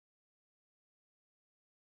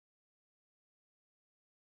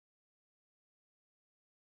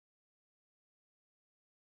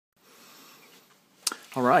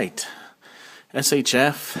Alright,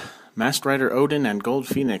 SHF Masked Rider Odin and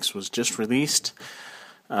Goldphoenix was just released,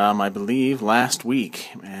 I believe, last week,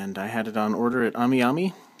 and I had it on order at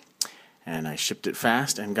AmiAmi, and I shipped it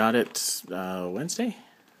fast and got it Wednesday?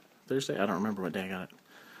 Thursday? I don't remember what day I got it.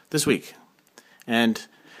 This week. And,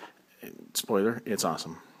 spoiler, it's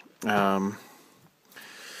awesome.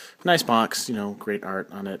 Nice box, you know, great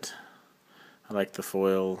art on it. I like the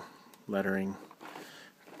foil lettering,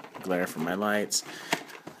 glare from my lights,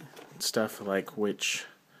 stuff like which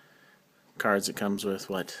cards it comes with,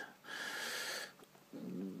 what.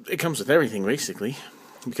 It comes with everything, basically,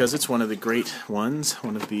 because it's one of the great ones,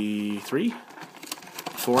 one of the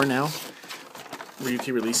 4 now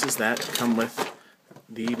Ryuki releases that come with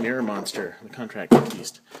the Mirror Monster, the contract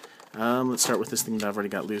beast. Let's start with this thing that I've already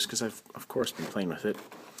got loose, because I've, of course, been playing with it.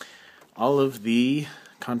 All of the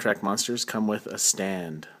contract monsters come with a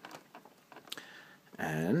stand.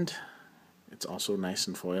 And it's also nice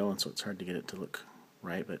and foil, and so it's hard to get it to look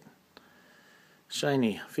right, but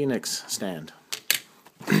shiny Phoenix stand.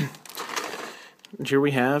 And here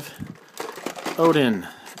we have Odin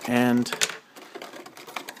and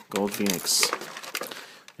Goldphoenix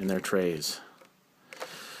in their trays.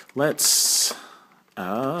 Let's,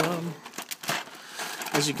 as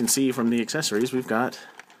you can see from the accessories, we've got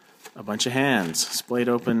a bunch of hands, splayed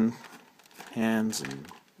open hands and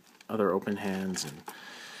other open hands, and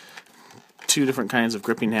 2 different kinds of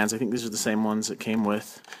gripping hands. I think these are the same ones that came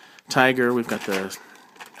with Tiger. We've got the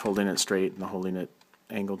holding it straight and the holding it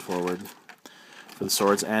angled forward for the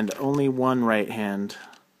swords, and only one right hand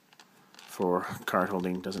for card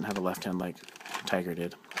holding. Doesn't have a left hand like Tiger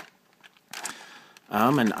did.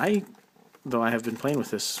 And though I have been playing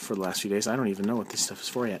with this for the last few days, I don't even know what this stuff is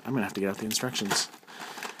for yet. I'm going to have to get out the instructions.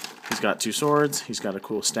 He's got 2 swords. He's got a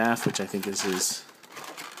cool staff, which I think is his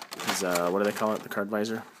what do they call it? The card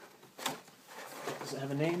visor? Does it have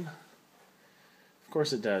a name? Of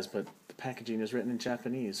course it does, but the packaging is written in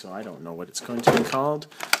Japanese, so I don't know what it's going to be called.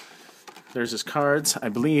 There's his cards. I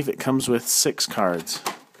believe it comes with 6 cards,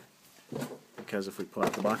 because if we pull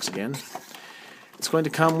out the box again, it's going to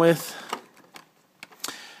come with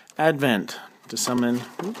Advent to summon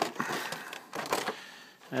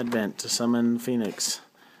Phoenix,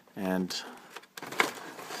 and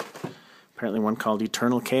apparently one called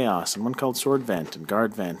Eternal Chaos, and one called Sword Vent, and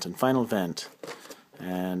Guard Vent, and Final Vent,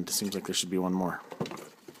 and it seems like there should be one more.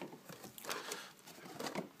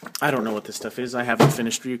 I don't know what this stuff is. I haven't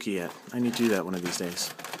finished Ryuki yet. I need to do that one of these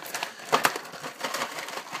days.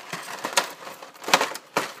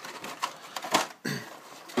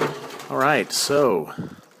 Alright, so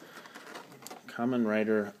Kamen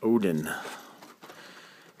Rider Odin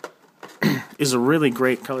is a really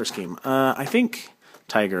great color scheme. I think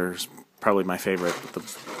Tiger's probably my favorite, with the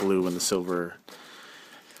blue and the silver.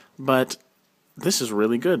 But this is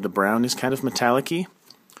really good. The brown is kind of metallic-y.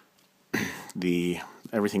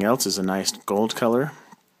 Everything else is a nice gold color,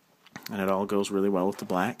 and it all goes really well with the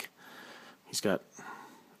black. He's got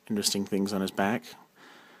interesting things on his back.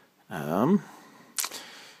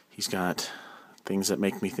 He's got things that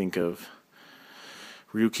make me think of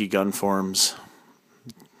Ryuki Gunform's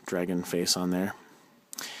dragon face on there.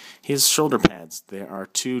 His shoulder pads, there are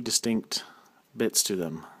 2 distinct bits to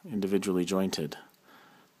them, individually jointed,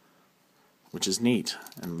 which is neat,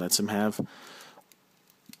 and lets him have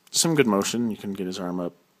some good motion. You can get his arm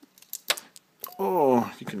up.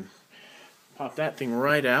 Oh, you can pop that thing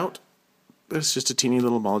right out. It's just a teeny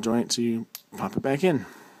little ball joint, so you pop it back in.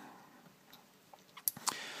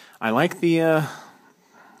 I like the, I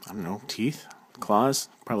don't know, teeth? Claws?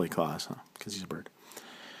 Probably claws, huh? Because he's a bird.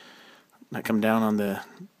 That come down on the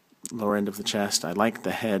lower end of the chest. I like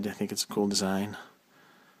the head. I think it's a cool design.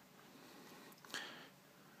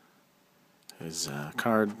 His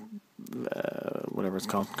card, whatever it's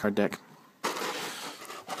called, card deck.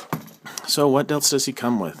 So what else does he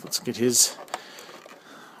come with? Let's get his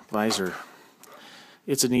visor.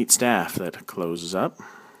 It's a neat staff that closes up.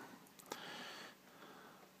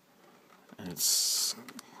 And is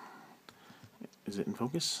it in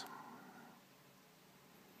focus?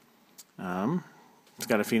 It's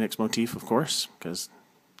got a phoenix motif, of course, because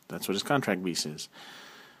that's what his contract beast is.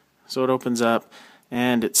 So it opens up,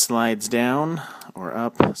 and it slides down, or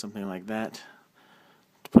up, something like that,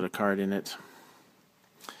 to put a card in it.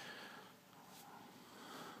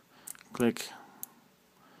 Click.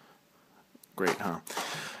 Great, huh?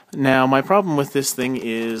 Now, my problem with this thing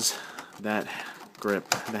is that grip,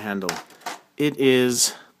 the handle. It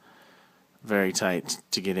is very tight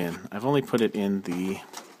to get in. I've only put it in the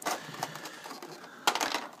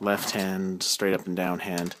left hand, straight up and down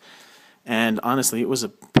hand, and honestly it was a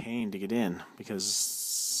pain to get in,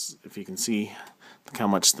 because if you can see, Look how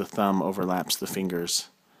much the thumb overlaps the fingers.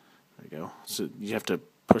 There you go. So you have to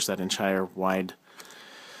push that entire wide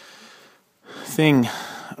thing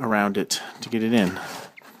around it to get it in.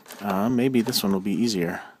 Maybe this one will be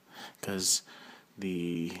easier, because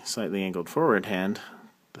the slightly angled forward hand,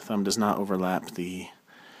 the thumb does not overlap the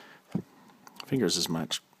fingers as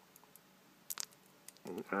much.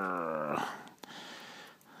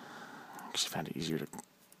 Actually found it easier to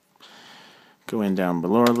go in down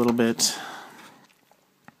below a little bit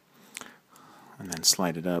and then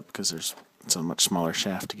slide it up, because it's a much smaller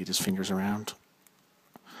shaft to get his fingers around.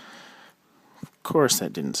 Of course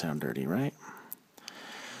that didn't sound dirty, right?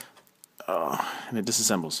 Oh, and it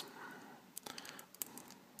disassembles.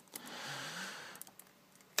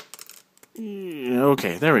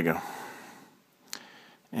 Okay, there we go.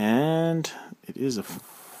 And it is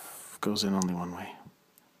goes in only one way.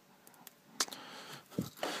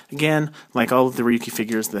 Again, like all of the Ryuki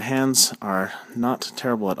figures, the hands are not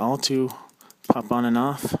terrible at all to pop on and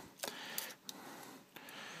off.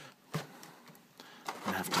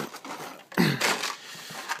 I have to.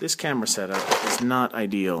 This camera setup is not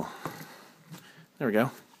ideal. There we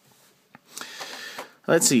go.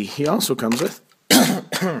 Let's see. He also comes with,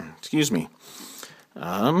 excuse me,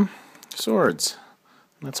 swords.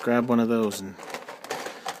 Let's grab one of those and,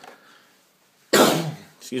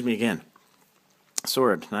 excuse me again.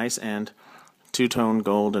 Sword, nice and two-tone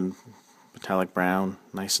gold and metallic brown,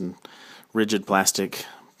 nice and rigid plastic,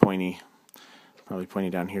 pointy, probably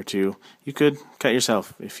pointy down here too. You could cut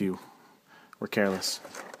yourself if you were careless,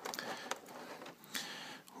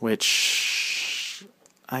 which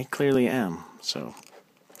I clearly am, so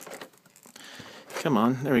come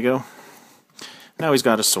on, there we go. Now he's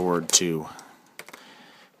got a sword too.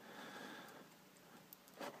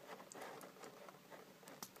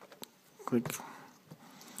 Click.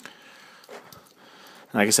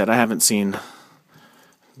 Like I said, I haven't seen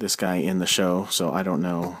this guy in the show, so I don't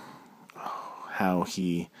know how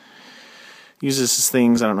he uses his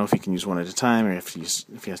things. I don't know if he can use one at a time, or if he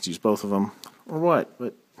has to use both of them, or what,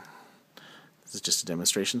 but this is just a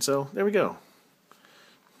demonstration, so there we go.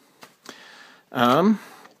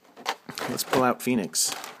 Let's pull out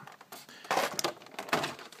Phoenix.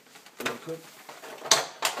 Real quick.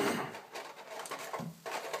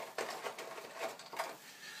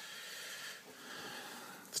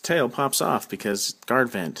 The tail pops off because guard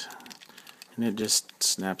vent, and it just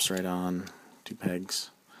snaps right on. 2 pegs.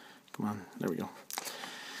 Come on, there we go.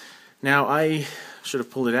 Now I should have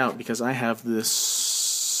pulled it out because I have the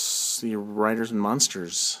Riders and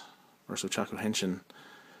Monsters, or Sochaku Henshin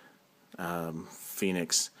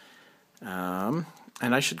Phoenix, and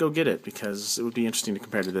I should go get it because it would be interesting to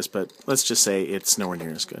compare to this. But let's just say it's nowhere near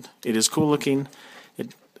as good. It is cool looking.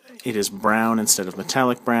 It is brown instead of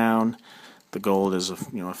metallic brown. The gold is a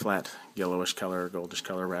flat yellowish color, goldish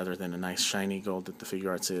color, rather than a nice shiny gold that the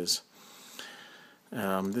Figuarts is.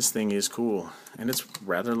 This thing is cool, and it's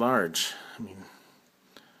rather large. I mean,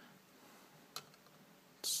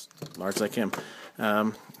 it's large like him.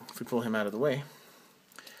 If we pull him out of the way,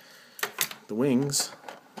 the wings,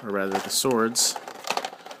 or rather the swords,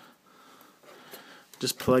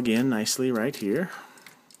 just plug in nicely right here.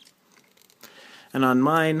 And on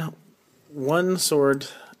mine, one sword,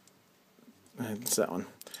 it's that one,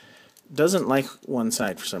 doesn't like one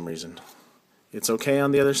side for some reason. It's okay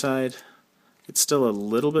on the other side. It's still a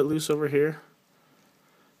little bit loose over here,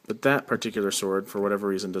 but that particular sword, for whatever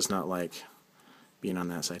reason, does not like being on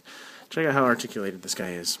that side. Check out how articulated this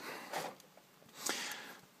guy is.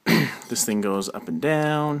 This thing goes up and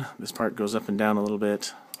down. This part goes up and down a little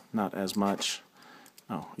bit. Not as much.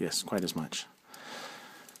 Oh, yes, quite as much.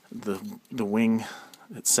 The wing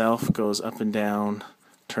itself goes up and down,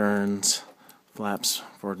 turns, flaps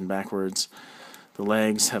forward and backwards. The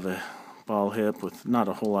legs have a ball hip with not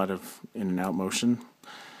a whole lot of in and out motion.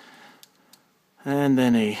 And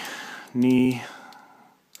then a knee.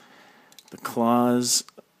 The claws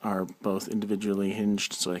are both individually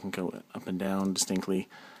hinged so I can go up and down distinctly.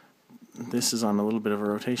 This is on a little bit of a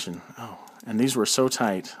rotation. Oh, and these were so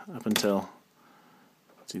tight up until,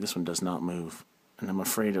 see, this one does not move. And I'm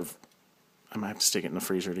afraid I might have to stick it in the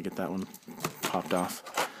freezer to get that one popped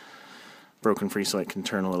off. Broken free so it can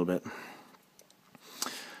turn a little bit.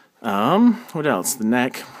 What else? The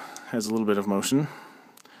neck has a little bit of motion.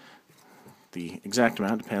 The exact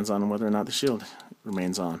amount depends on whether or not the shield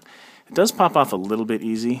remains on. It does pop off a little bit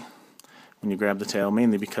easy when you grab the tail,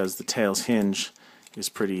 mainly because the tail's hinge is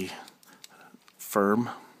pretty firm.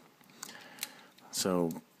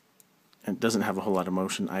 So it doesn't have a whole lot of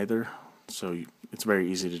motion either, so it's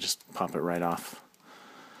very easy to just pop it right off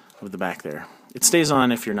of the back there. It stays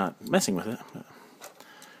on if you're not messing with it.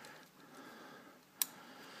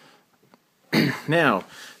 Now,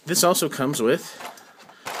 this also comes with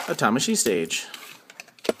a Tamashii stage,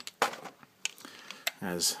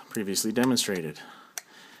 as previously demonstrated,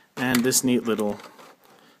 and this neat little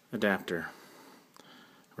adapter,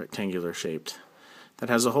 rectangular shaped, that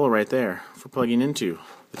has a hole right there for plugging into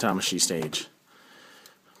the Tamashii stage.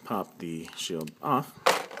 Pop the shield off.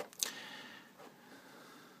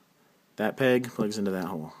 That peg plugs into that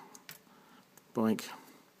hole. Boink.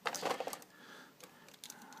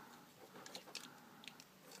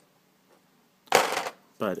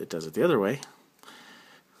 But it does it the other way,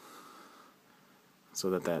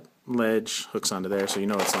 so that that ledge hooks onto there, so you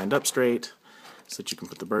know it's lined up straight, so that you can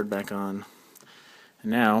put the bird back on.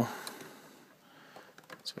 And now,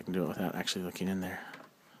 see if I can do it without actually looking in there.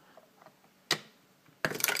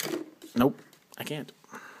 Nope, I can't.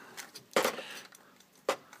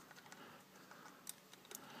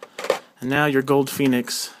 And now your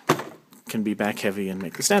Goldphoenix can be back heavy and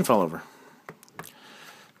make the stand fall over.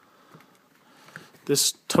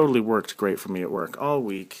 This totally worked great for me at work all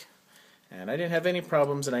week, and I didn't have any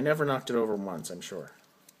problems, and I never knocked it over once, I'm sure.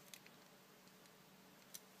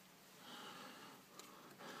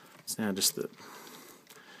 It's now just the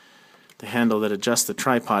handle that adjusts the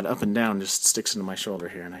tripod up and down just sticks into my shoulder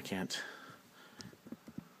here, and I can't.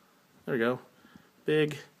 There we go.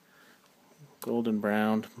 Big golden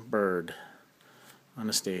brown bird on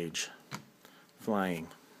a stage, flying.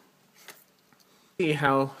 See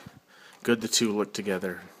how good the two look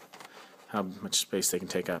together, how much space they can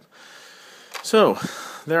take up. So,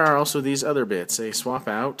 there are also these other bits. A swap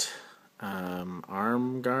out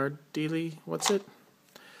arm guard dealy, what's it?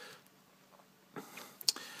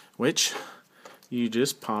 Which you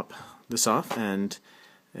just pop this off, and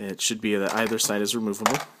it should be that either side is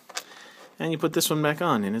removable. And you put this one back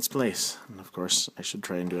on in its place. And of course, I should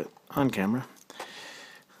try and do it on camera.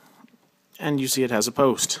 And you see it has a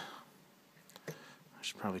post. I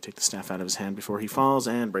should probably take the staff out of his hand before he falls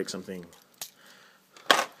and break something.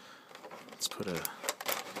 Let's put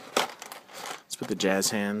the jazz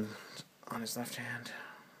hand on his left hand.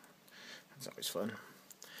 That's always fun.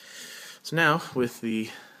 So now, with the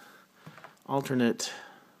alternate,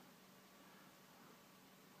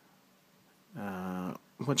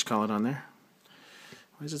 what you call it on there?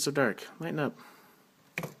 Why is it so dark? Lighten up.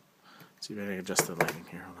 Let's see if I can adjust the lighting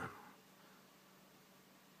here. Hold on.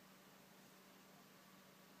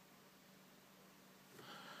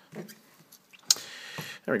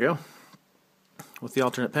 There we go. With the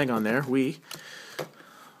alternate peg on there, we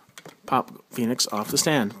pop Phoenix off the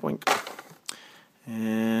stand. Boink.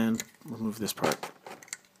 And remove this part,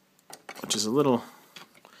 which is a little,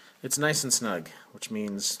 it's nice and snug, which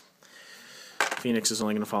means Phoenix is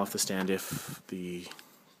only going to fall off the stand if the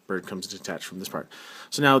bird comes detached from this part.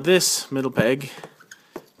 So now this middle peg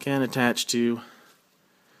can attach to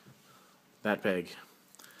that peg.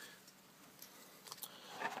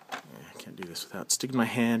 I can't do this without sticking my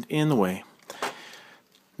hand in the way.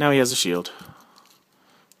 Now he has a shield,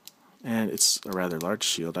 and it's a rather large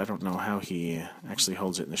shield. I don't know how he actually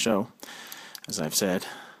holds it in the show, as I've said.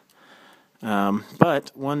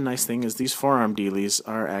 But one nice thing is these forearm dealies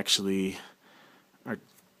are actually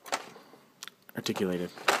articulated.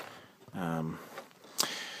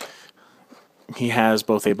 He has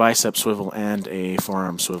both a bicep swivel and a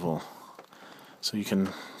forearm swivel, so you can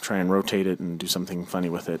try and rotate it and do something funny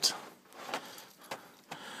with it.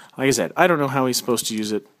 Like I said, I don't know how he's supposed to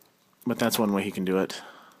use it, but that's one way he can do it,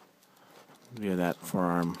 via that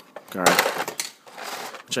forearm guard,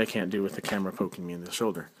 which I can't do with the camera poking me in the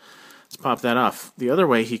shoulder. Let's pop that off. The other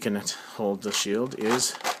way he can hold the shield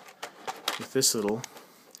is with this little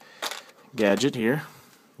gadget here,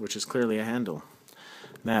 which is clearly a handle.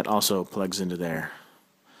 That also plugs into there.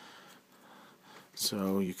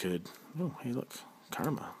 So you could, oh, hey look,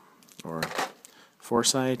 Karma, or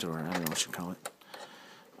Foresight, or I don't know what you call it.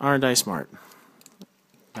 Aren't I smart?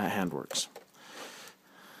 That hand works.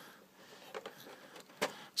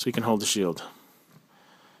 So he can hold the shield.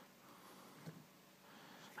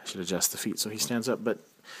 I should adjust the feet so he stands up, but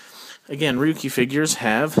again, Ryuki figures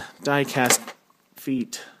have die-cast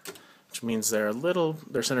feet, which means their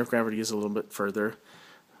center of gravity is a little bit further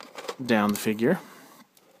down the figure.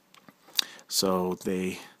 So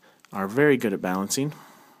they are very good at balancing.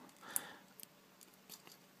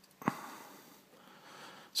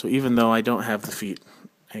 So even though I don't have the feet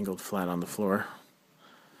angled flat on the floor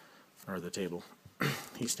or the table,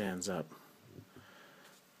 he stands up.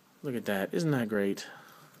 Look at that. Isn't that great?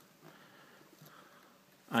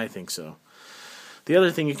 I think so. The other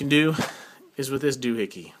thing you can do is with this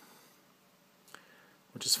doohickey,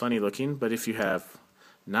 which is funny looking, but if you have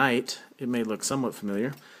night, it may look somewhat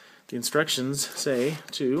familiar. The instructions say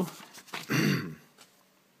to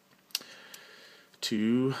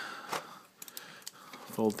to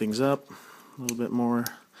fold things up a little bit more,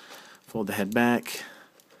 fold the head back.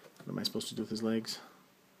 What am I supposed to do with his legs?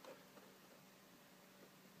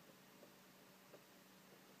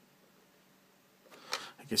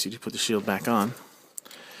 I guess you do put the shield back on.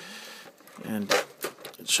 And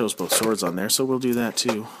it shows both swords on there, so we'll do that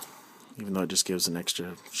too, even though it just gives an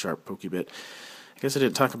extra sharp pokey bit. I guess I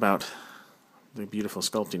didn't talk about the beautiful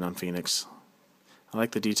sculpting on Phoenix. I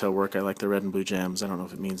like the detail work, I like the red and blue gems. I don't know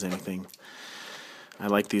if it means anything. I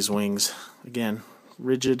like these wings. Again,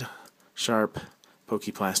 rigid, sharp,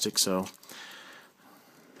 pokey plastic, so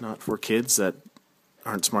not for kids that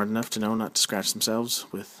aren't smart enough to know not to scratch themselves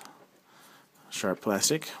with sharp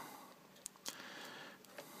plastic.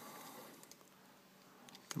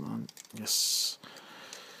 Come on, yes.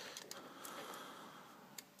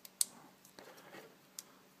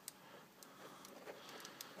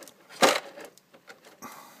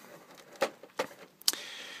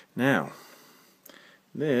 Now,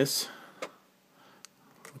 this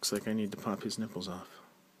looks like I need to pop his nipples off.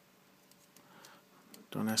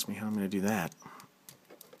 Don't ask me how I'm going to do that.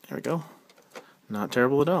 There we go. Not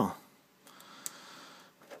terrible at all.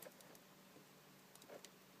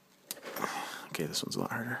 Okay, this one's a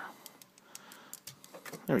lot harder.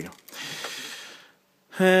 There we go.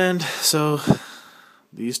 And so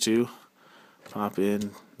these two pop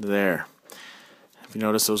in there. If you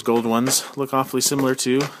notice, those gold ones look awfully similar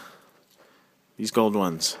to these gold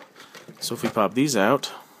ones. So if we pop these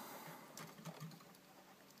out,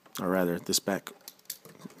 or rather this back,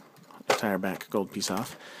 entire back gold piece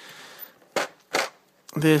off,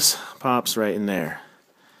 this pops right in there.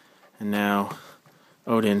 And now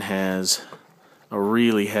Odin has a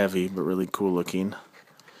really heavy but really cool looking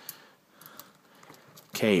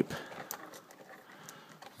cape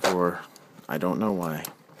for, I don't know why,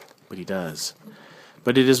 but he does.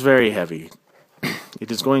 But it is very heavy. It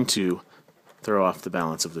is going to throw off the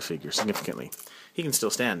balance of the figure significantly. He can still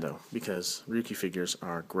stand though, because Ryuki figures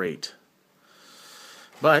are great.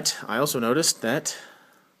 But I also noticed that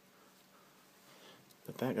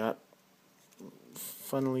got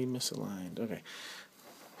funnily misaligned. Okay.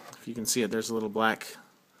 If you can see it, there's a little black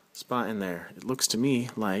spot in there. It looks to me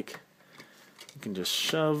like you can just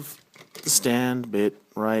shove the stand bit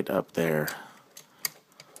right up there.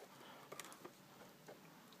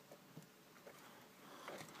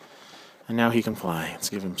 And now he can fly. Let's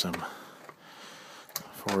give him some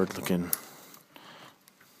forward looking.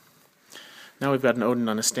 Now we've got an Odin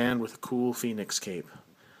on a stand with a cool Phoenix cape.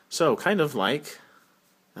 So, kind of like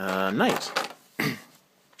Knight.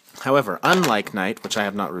 However, unlike Knight, which I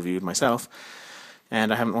have not reviewed myself,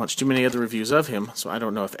 and I haven't watched too many other reviews of him, so I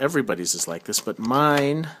don't know if everybody's is like this, but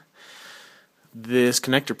mine, this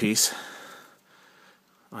connector piece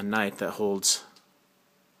on Knight that holds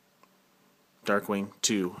Darkwing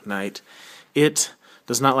to Knight, it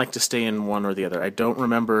does not like to stay in one or the other. I don't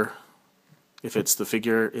remember if it's the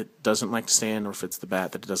figure it doesn't like to stay in or if it's the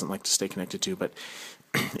bat that it doesn't like to stay connected to, but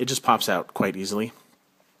it just pops out quite easily.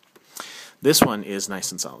 This one is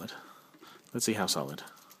nice and solid. Let's see how solid.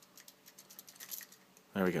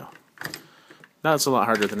 There we go. That's a lot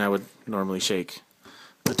harder than I would normally shake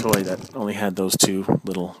a toy that only had those two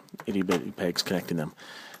little itty-bitty pegs connecting them.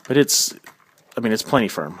 But it's plenty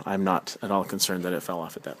firm. I'm not at all concerned that it fell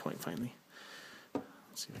off at that point finally.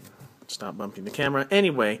 Let's see if I can stop bumping the camera.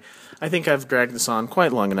 Anyway, I think I've dragged this on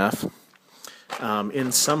quite long enough.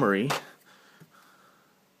 In summary,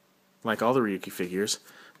 like all the Ryuki figures,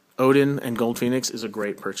 Odin and Goldphoenix is a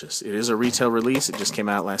great purchase. It is a retail release. It just came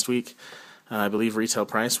out last week. I believe retail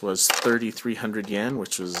price was 3,300 yen,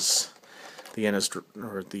 which was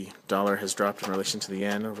the dollar has dropped in relation to the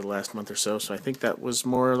yen over the last month or so. So I think that was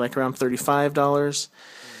more like around $35.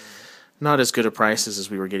 Not as good a price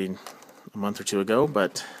as we were getting a month or two ago,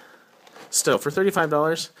 but still, for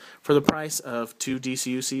 $35 for the price of 2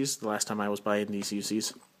 DCUCs, the last time I was buying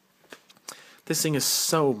DCUCs, this thing is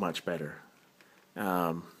so much better.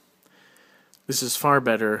 This is far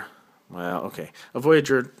better. Well, okay, a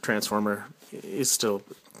Voyager Transformer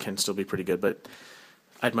can still be pretty good, but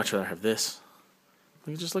I'd much rather have this.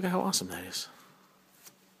 Just look at how awesome that is.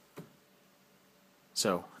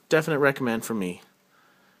 So, definite recommend from me.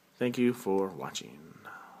 Thank you for watching.